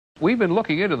We've been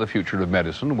looking into the future of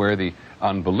medicine where the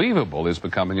unbelievable is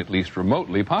becoming at least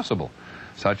remotely possible,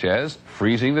 such as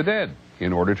freezing the dead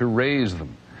in order to raise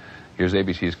them. Here's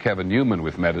ABC's Kevin Newman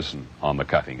with medicine on the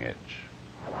cutting edge.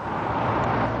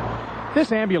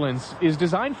 This ambulance is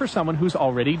designed for someone who's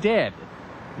already dead.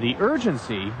 The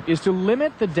urgency is to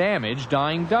limit the damage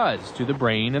dying does to the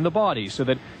brain and the body so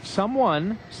that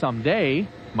someone, someday,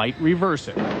 might reverse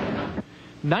it.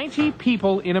 90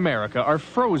 people in America are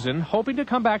frozen, hoping to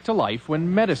come back to life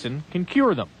when medicine can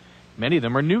cure them. Many of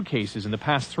them are new cases in the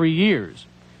past 3 years.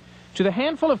 To the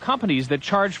handful of companies that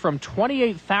charge from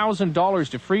 $28,000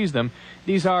 to freeze them,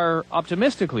 these are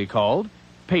optimistically called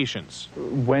patients.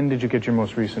 When did you get your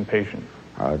most recent patient?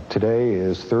 Today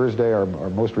is Thursday. Our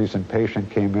most recent patient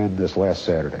came in this last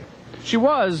Saturday. She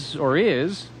was, or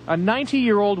is, a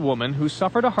 90-year-old woman who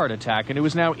suffered a heart attack and who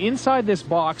is now inside this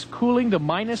box cooling to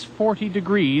minus 40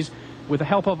 degrees with the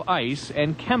help of ice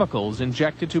and chemicals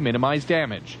injected to minimize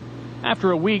damage.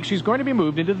 After a week, she's going to be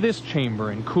moved into this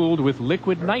chamber and cooled with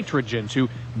liquid nitrogen to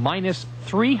minus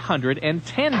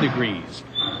 310 degrees.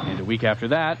 And a week after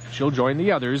that, she'll join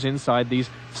the others inside these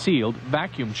sealed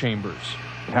vacuum chambers.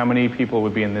 How many people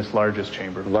would be in this largest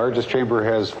chamber? The largest chamber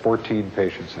has 14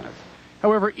 patients in it.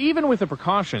 However, even with the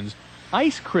precautions,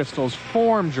 ice crystals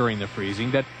form during the freezing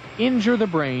that injure the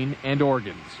brain and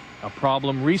organs, a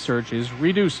problem research is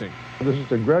reducing. This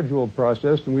is a gradual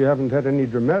process, and we haven't had any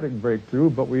dramatic breakthrough,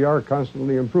 but we are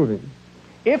constantly improving.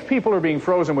 If people are being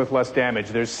frozen with less damage,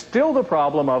 there's still the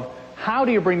problem of how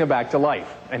do you bring them back to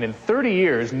life? And in 30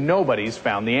 years, nobody's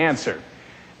found the answer.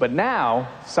 But now,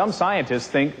 some scientists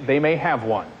think they may have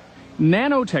one.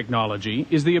 Nanotechnology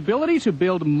is the ability to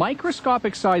build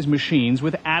microscopic-sized machines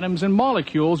with atoms and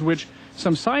molecules which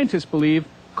some scientists believe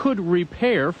could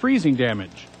repair freezing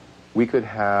damage. We could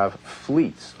have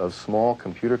fleets of small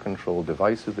computer-controlled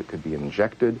devices that could be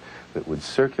injected, that would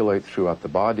circulate throughout the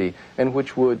body, and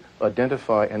which would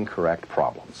identify and correct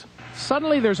problems.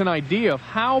 Suddenly there's an idea of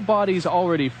how bodies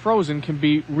already frozen can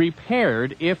be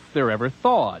repaired if they're ever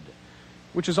thawed,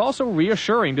 which is also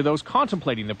reassuring to those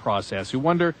contemplating the process who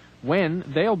wonder when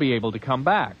they'll be able to come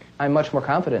back. I'm much more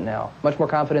confident now, much more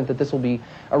confident that this will be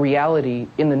a reality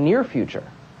in the near future.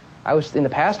 In the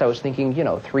past, I was thinking,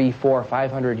 300, 400,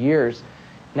 500 years.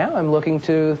 Now I'm looking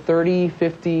to 30,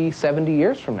 50, 70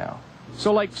 years from now.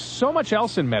 So like so much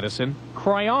else in medicine,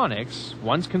 cryonics,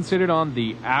 once considered on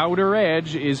the outer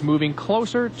edge, is moving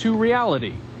closer to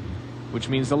reality, which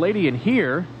means the lady in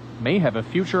here may have a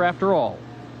future after all.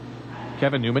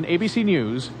 Kevin Newman, ABC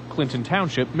News, Clinton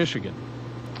Township, Michigan.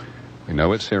 We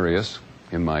know it's serious.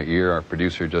 In my ear, our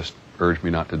producer just urged me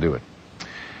not to do it.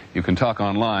 You can talk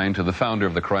online to the founder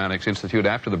of the Cryonics Institute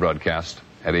after the broadcast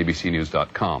at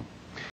abcnews.com.